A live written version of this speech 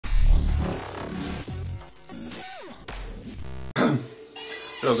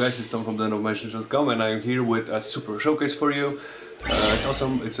Hello guys, it's Tom from thenovemagicians.com and I'm here with a super showcase for you. It's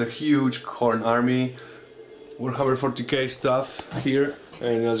awesome, it's a huge Khorne army, Warhammer 40k stuff here,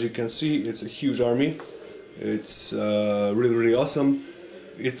 and as you can see it's a huge army. It's really awesome.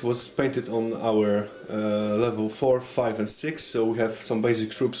 It was painted on our level 4, 5 and 6, so we have some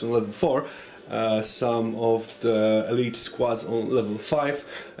basic troops on level 4. Some of the elite squads on level 5,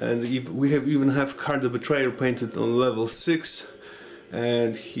 and we even have Khorne the Betrayer painted on level 6,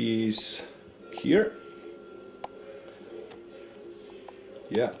 and he's here.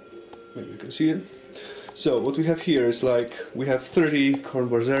 Yeah, maybe you can see it. So what we have here is like, we have 30 Khorne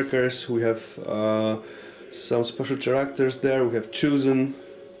Berserkers, we have some special characters there, we have Chosen,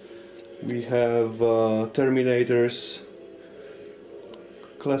 we have Terminators,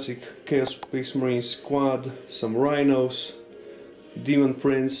 classic Chaos Space Marine squad, some Rhinos, Demon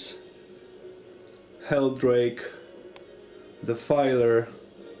Prince, Helldrake, Defiler,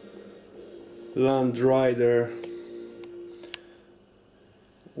 Land Rider,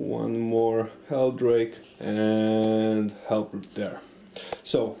 one more Helldrake, and Hellbrute there.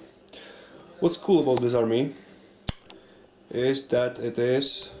 So, what's cool about this army is that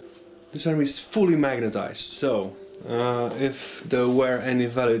this army is fully magnetized. So, if there were any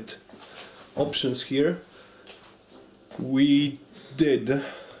valid options here, we did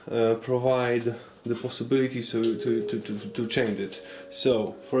provide the possibility to change it.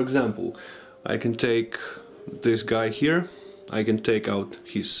 So, for example, I can take this guy here, I can take out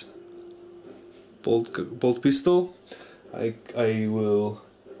his bolt pistol, I will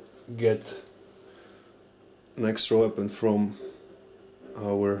get an extra weapon from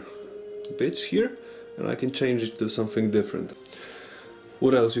our bits here, and I can change it to something different.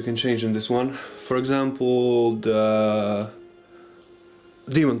 What else you can change in this one? For example, the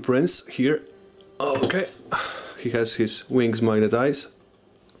Demon Prince here. Okay, he has his wings magnetized,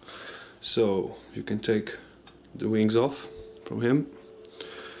 so you can take the wings off from him.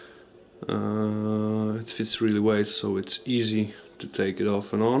 It fits really well, so it's easy to take it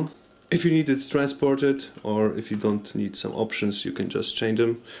off and on. If you need it transported, or if you don't need some options, you can just change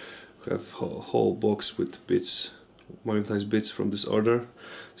them. We have a whole box with bits, magnetized bits from this order,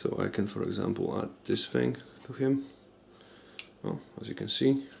 so I can, for example, add this thing to him. Oh, as you can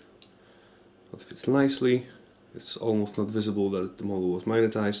see, it fits nicely. It's almost not visible that the model was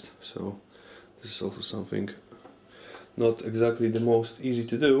magnetized, so this is also something not exactly the most easy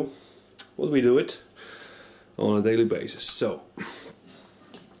to do, but we do it on a daily basis. So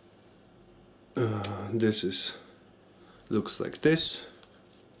this looks like this.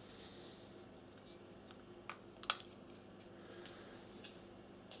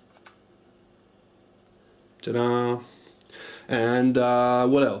 Ta-da! And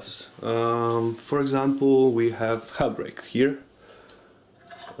what else? For example, we have Helldrake here.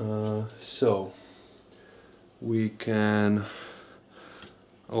 So we can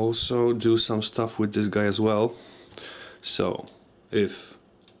also do some stuff with this guy as well. So if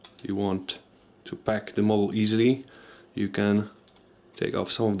you want to pack the model easily, you can take off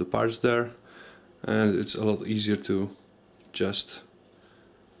some of the parts there, and it's a lot easier to just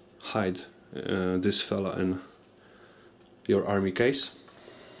hide this fella in your army case.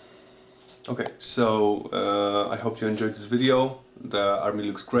 Okay, so I hope you enjoyed this video. The army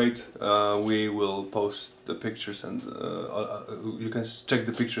looks great. We will post the pictures, and you can check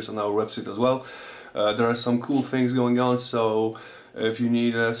the pictures on our website as well. There are some cool things going on, so if you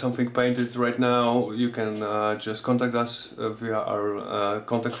need something painted right now, you can just contact us via our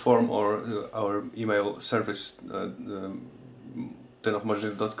contact form or our email service,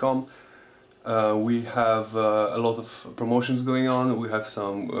 thenovemagicians.com. We have a lot of promotions going on. We have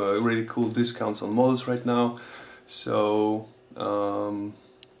some really cool discounts on models right now, so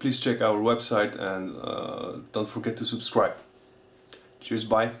please check our website, and don't forget to subscribe. Cheers,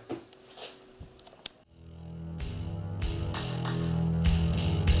 bye.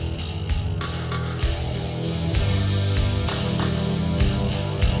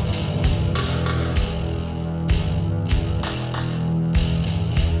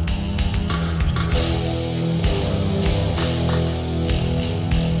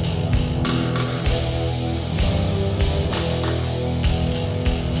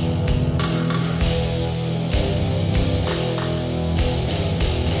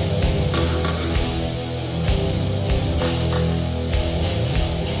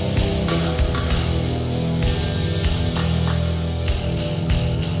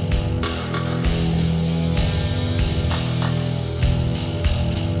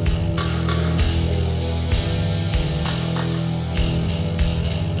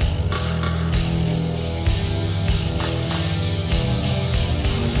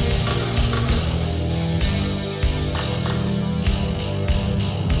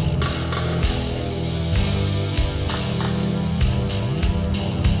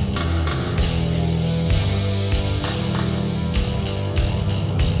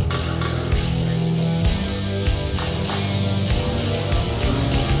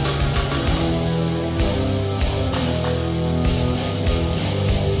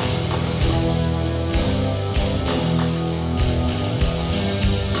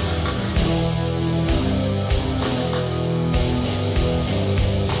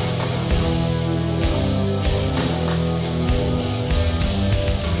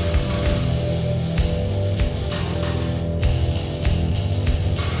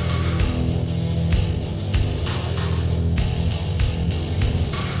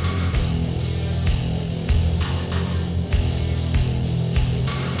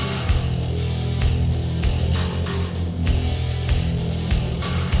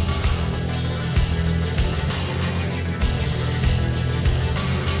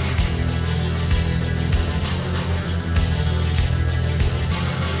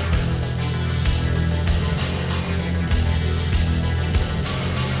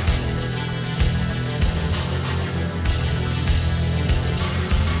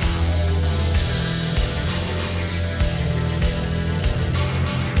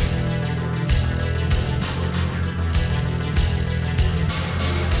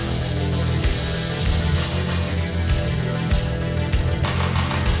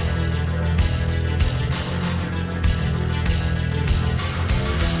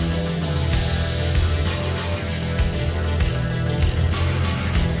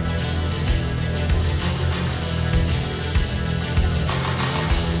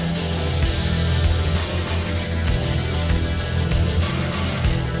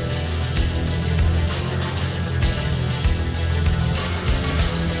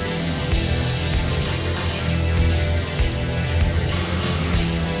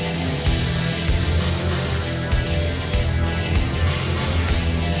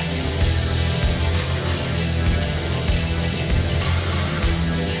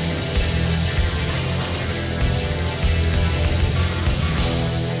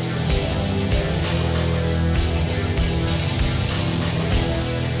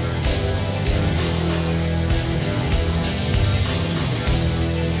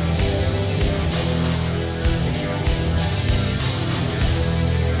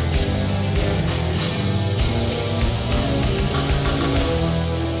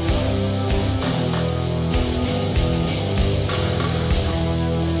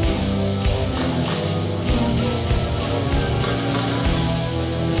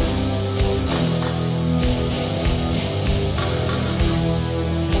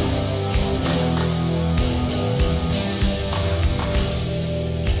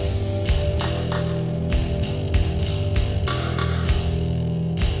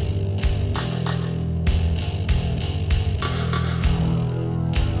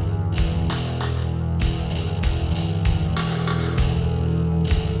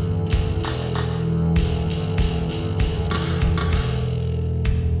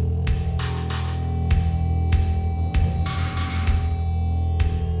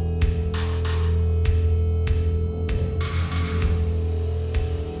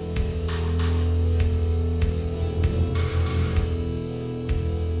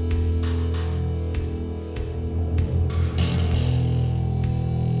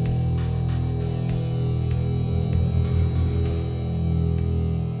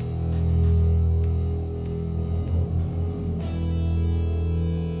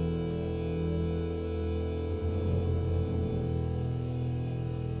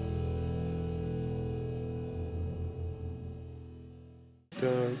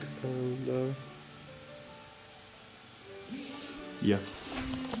 dark and yeah.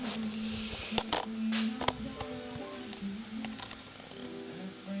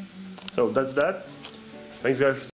 So that's that. Thanks guys.